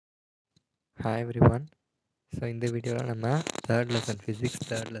Hi everyone. So இந்த வீடியோவில் நம்ம third lesson physics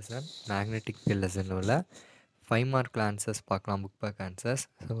third lesson magnetic field லெசனில் உள்ள 5 மார்க்கில் ஆன்சர்ஸ் பார்க்கலாம். Book back answers.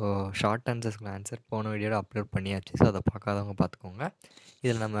 So short ஆன்சர்ஸ்க்குள்ள answer போன வீடியோவில் அப்லோட் பண்ணியாச்சு. ஸோ அதை பார்க்காதவங்க பார்த்துக்கோங்க.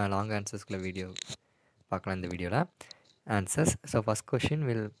 இதில் நம்ம லாங் ஆன்சர்ஸ்க்குள்ள வீடியோ பார்க்கலாம் இந்த வீடியோவில் answers. So first question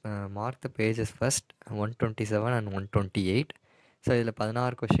will mark the pages first 127 and 128. So இதில்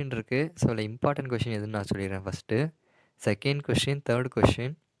 16 கொஷின் இருக்குது. ஸோ இதில் இம்பார்ட்டன்ட் கொஷின் எதுன்னு நான் சொல்லிடுறேன். First second question, third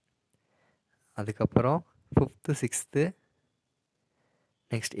question, அதுக்கப்புறம் 5th 6th,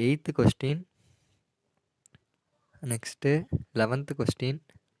 next 8th question, next 11th question,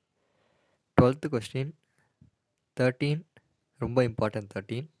 12th question, 13 ரொம்ப இம்பார்ட்டன்ட்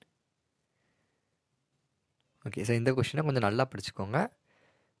 13. ஓகே, ஸோ இந்த கொஸ்டினை கொஞ்சம் நல்லா படிச்சுக்கோங்க.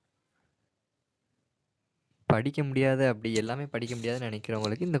 படிக்க முடியாது, அப்படி எல்லாமே படிக்க முடியாதுன்னு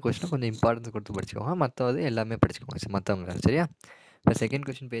நினைக்கிறவங்களுக்கு இந்த கொஸ்டினை கொஞ்சம் இம்பார்ட்டன்ஸ் கொடுத்து படிச்சுக்கோங்க. மற்றவது எல்லாமே படிச்சுக்கோங்க மற்றவங்க. சரியா? இப்போ second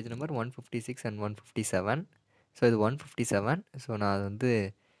question page number 156 and 157. So இது 157. ஸோ நான் அது வந்து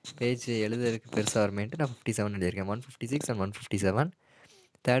பேஜ் எழுதுறதுக்கு பெருசாக வருமேன்ட்டு நான் 57 எழுதியிருக்கேன். 156 and 157.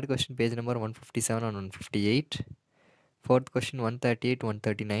 Third question page number 157 and 158. Fourth question 138,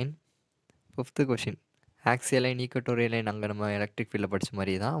 139. Fifth question axial line, equatorial line, அங்கே நம்ம எலக்ட்ரிக் ஃபீல்டில் படித்த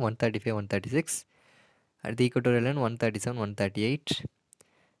மாதிரி தான். 135, 136. அடுத்து equatorial line 137, 138.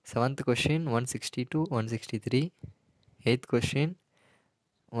 Seventh question 162, 163. Eighth question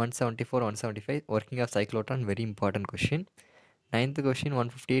 174, 175. Working of cyclotron, very important question. Ninth question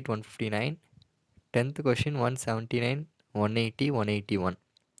 158, 159. 10th question 179, 180, 181.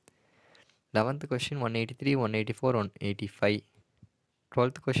 11th question 183, 184, 185.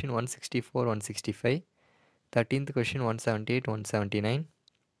 12th question 164, 165. 13th question 178, 179.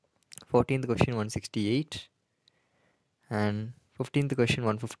 14th question 168. And 15th question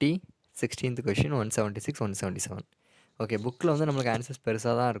 150. 16th question 176, 177. Okay, புக்கில் வந்து நம்மளுக்கு answers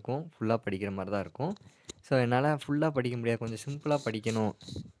பெருசாக தான் இருக்கும், ஃபுல்லாக படிக்கிற மாதிரி தான் இருக்கும். ஸோ என்னால் ஃபுல்லாக படிக்க முடியாது, கொஞ்சம் சிம்பிளாக படிக்கணும்,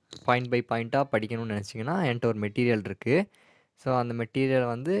 பாயிண்ட் பை பாயிண்ட்டாக படிக்கணும்னு நினச்சிங்கன்னா என்கிட்ட ஒரு மெட்டீரியல் இருக்குது. ஸோ அந்த மெட்டீரியல்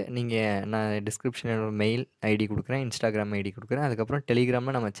வந்து நீங்கள் நான் டிஸ்கிரிப்ஷனில் ஒரு மெயில் ஐடி கொடுக்குறேன், இன்ஸ்டாகிராம் ஐடி கொடுக்குறேன். அதுக்கப்புறம்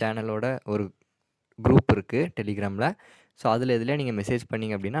டெலிகிராமில் நம்ம சேனலோட ஒரு குரூப் இருக்குது டெலிகிராமில். ஸோ அதில் எதுலேயே நீங்கள் மெசேஜ்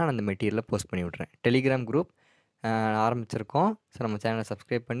பண்ணிங்க அப்படின்னா நான் அந்த மெட்டீரியலை போஸ்ட் பண்ணி விட்றேன். டெலிகிராம் குரூப் ஆரம்பிச்சிருக்கோம். ஸோ நம்ம சேனலை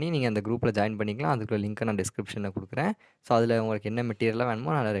சப்ஸ்கிரைப் பண்ணி நீங்கள் அந்த குரூப்பில் ஜாயின் பண்ணிக்கலாம். அதுக்குள்ள லிங்க்கை நான் டிஸ்கிரிப்ஷனில் கொடுக்குறேன். ஸோ அதில் உங்களுக்கு என்ன மெட்டீரியலாக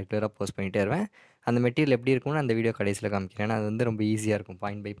வேணுமோ நான் ரெகுலராக போஸ்ட் பண்ணிகிட்டே வருவேன். அந்த மெட்டீரியல் எப்படி இருக்கும்னு அந்த வீடியோ கடைசியில் காமிக்கிறேன். ஏன்னா அது வந்து ரொம்ப ஈஸியாக இருக்கும்,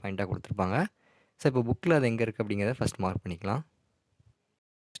 பாயிண்ட் பை பாயிண்ட்டாக கொடுத்துருப்பாங்க. ஸோ இப்போ புக்கில் அது எங்கே இருக்குது அப்படிங்கிறத ஃபஸ்ட் மார்க் பண்ணிக்கலாம்.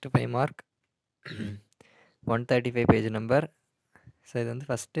 First 5 mark 135 page number. So இது வந்து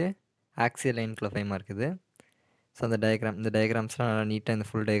ஃபஸ்ட்டு ஆக்சியல் லைனுக்குள்ள 5 மார்க் இது. ஸோ அந்த டயக்ராம், இந்த டயக்ராம்ஸ்லாம் நல்லா நீட்டாக இந்த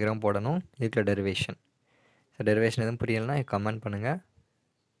ஃபுல் டயக்ராம் போடணும். இதுக்குள்ள டெரிவேஷன். ஸோ டெரிவேஷன் எதுவும் புரியலைன்னா கமெண்ட் பண்ணுங்கள்.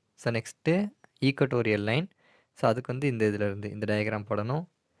 So next equatorial line. So அதுக்கு வந்து இந்த இதிலேருந்து இந்த டயக்ராம் போடணும்.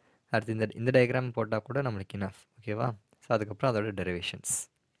 அடுத்து இந்த டயக்ராம் போட்டால் கூட நம்மளுக்கு இனஃப். ஓகேவா? ஸோ அதுக்கப்புறம் அதோட derivations.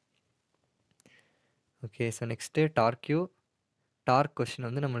 Okay, so next torque. Dark question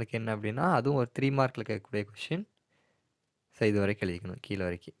வந்து நம்மளுக்கு என்ன அப்படின்னா அதுவும் ஒரு 3 மார்க்கில் கேட்கக்கூடிய கொஷின். ஸோ இது வரைக்கும் எழுதிக்கணும், கீழே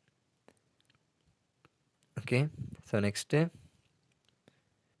வரைக்கும். Okay, so next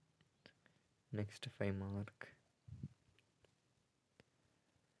 5 mark.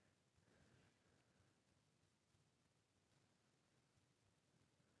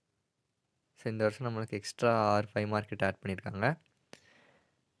 So இந்த வருஷம் நம்மளுக்கு எக்ஸ்ட்ரா 5 மார்க் கிட்ட ஆட் பண்ணியிருக்காங்க.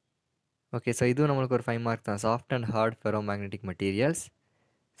 ஓகே, ஸோ இதுவும் நம்மளுக்கு ஒரு 5 மார்க் தான். Soft and heart ferro magnetic materials.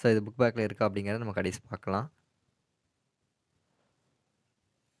 So இது புக் பேக்கில் இருக்கா அப்படிங்கிறத நம்ம கடைசி பார்க்கலாம்.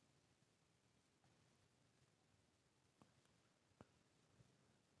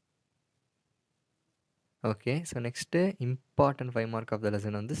 Okay, so next important 5 mark of the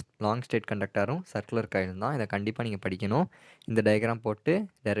lesson வந்து லாங் ஸ்டேட் கண்டக்டரும் சர்க்குலர் காயிலும் தான். இதை கண்டிப்பாக நீங்கள் படிக்கணும். இந்த டயக்ராம் போட்டு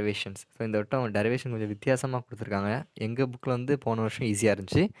டெரிவேஷன்ஸ். ஸோ இந்த வட்டம் டெரிவேஷன் கொஞ்சம் வித்தியாசமாக கொடுத்துருக்காங்க. எங்கள் புக்கில் வந்து போன வருஷம் ஈஸியாக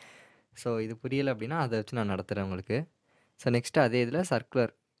இருந்துச்சு. ஸோ இது புரியலை அப்படின்னா அதை வச்சு நான் நடத்துகிறேன் உங்களுக்கு. ஸோ நெக்ஸ்ட்டு அதே இதில்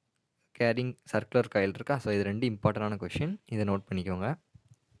சர்க்குலர் காயில் இருக்கா? ஸோ இது 2 இம்பார்ட்டண்டான கொஷின், இதை நோட் பண்ணிக்கோங்க.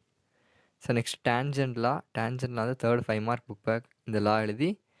 ஸோ நெக்ஸ்ட் டேஞ்சன்ட் லா வந்து தேர்ட் 5 மார்க் புக் பேக். இந்த லா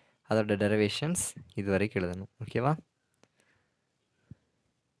எழுதி அதோட டெரிவேஷன்ஸ் இது வரைக்கும் எழுதணும். ஓகேவா?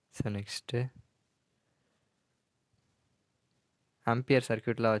 ஸோ நெக்ஸ்ட்டு ஆம்பியர்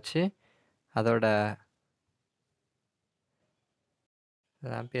சர்க்யூட்லாம் வச்சு அதோட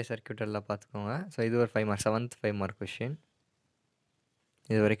ஆம்பியர் சர்க்யூட் எல்லாம் பார்த்துக்கோங்க. ஸோ இது ஒரு 5 மார்க், 7th 5 மார்க் கொஷின்.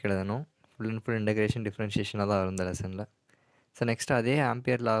 இது வரைக்கும் எழுதணும். ஃபுல் அண்ட் ஃபுல் இன்டகிரேஷன் டிஃப்ரென்ஷியேஷனாக தான் வரும் இந்த லெசனில். ஸோ நெக்ஸ்ட் அதே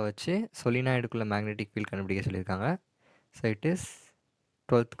ஆம்பியர் லா வச்சு சொலினாய்டுக்குள்ளே மேக்னெட்டிக் ஃபீல்ட் கண்டுபிடிக்க சொல்லியிருக்காங்க. So it is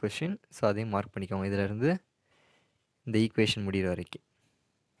 12th question. So அதையும் மார்க் பண்ணிக்கோங்க இதிலேருந்து இந்த ஈக்குவேஷன் முடிகிற வரைக்கும்.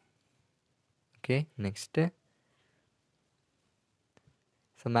 Okay, next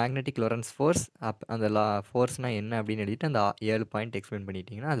so magnetic Lorentz force அந்த ஃபோர்ஸ்னால் என்ன அப்படின்னு எழுதிட்டு அந்த 7 பாயிண்ட் எக்ஸ்பிளைன்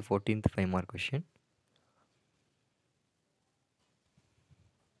பண்ணிட்டீங்கன்னா அது 14th 5 mark question.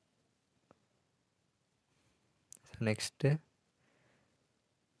 So next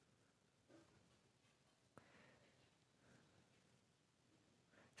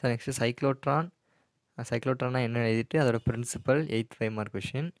சைக்ளோட்ரான்னா என்ன எழுதிட்டு அதோட principal 8th 5 mark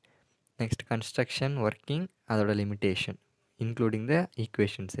question. Next construction working அதோட லிமிட்டேஷன் இன்க்ளூடிங் த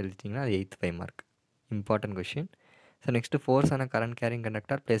ஈக்குவேஷன்ஸ் எழுதிட்டிங்கன்னா அது 8th 5 mark important question. So next force ஆன கரண்ட் கேரிங்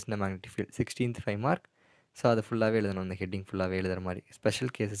கண்டக்டர் பிளேஸ் இந்த magnetic field 16th 5 mark. So அதை ஃபுல்லாகவே எழுதணும், அந்த ஹெட்டிங் ஃபுல்லாகவே எழுதுகிற மாதிரி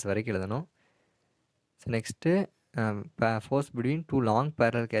ஸ்பெஷல் கேசஸ் வரைக்கும் எழுதணும். So next force between 2 long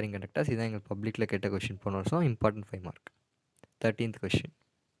barrel carrying conductors, இதான் எங்கள் பப்ளிக்கில் கேட்ட கொஷின் போன வருஷம், important 5 mark 13th question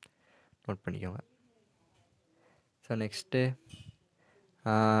note பண்ணிக்கோங்க. So next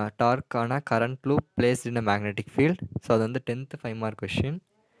டார்க்கான current loop placed இன் அ மேக்னெட்டிக் ஃபீல்ட். ஸோ அது வந்து 10th 5 மார்க் கொஷின்.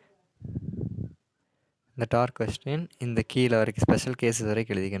 இந்த டார்க் கொஸ்டின் இந்த கீழே வரைக்கும் ஸ்பெஷல் கேஸஸ்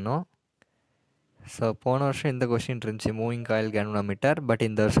வரைக்கும் எழுதிக்கணும். ஸோ போன வருஷம் இந்த கொஸ்டின் இருந்துச்சு, மூவிங் காயில் கேல்வனோமீட்டர், பட்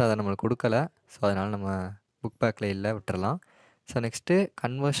இந்த வருஷம் அதை நம்மளுக்கு கொடுக்கல. ஸோ அதனால் நம்ம புக் பேக்கில் இல்லை, விட்டுறலாம். So next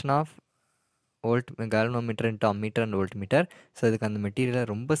conversion of galvanometer into ammeter and voltmeter. So இதுக்கு அந்த மெட்டீரியல்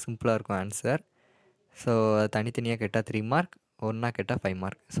ரொம்ப சிம்பிளாக இருக்கும் ஆன்சர். ஸோ அது தனித்தனியாக கேட்டால் 3 மார்க், ஒன்றா கேட்டால் 5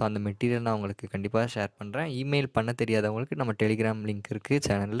 மார்க். ஸோ அந்த மெட்டீரியல் நான் உங்களுக்கு கண்டிப்பாக ஷேர் பண்ணுறேன். இமெயில் பண்ண தெரியாதவங்களுக்கு நம்ம டெலிகிராம் லிங்க் இருக்குது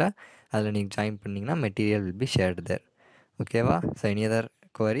சேனலில், அதில் நீங்கள் ஜாயின் பண்ணிங்கன்னா மெட்டீரியல் வில் பி ஷேர்டு தேர். ஓகேவா? So any other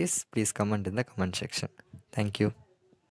queries, please comment in the comment section. Thank you.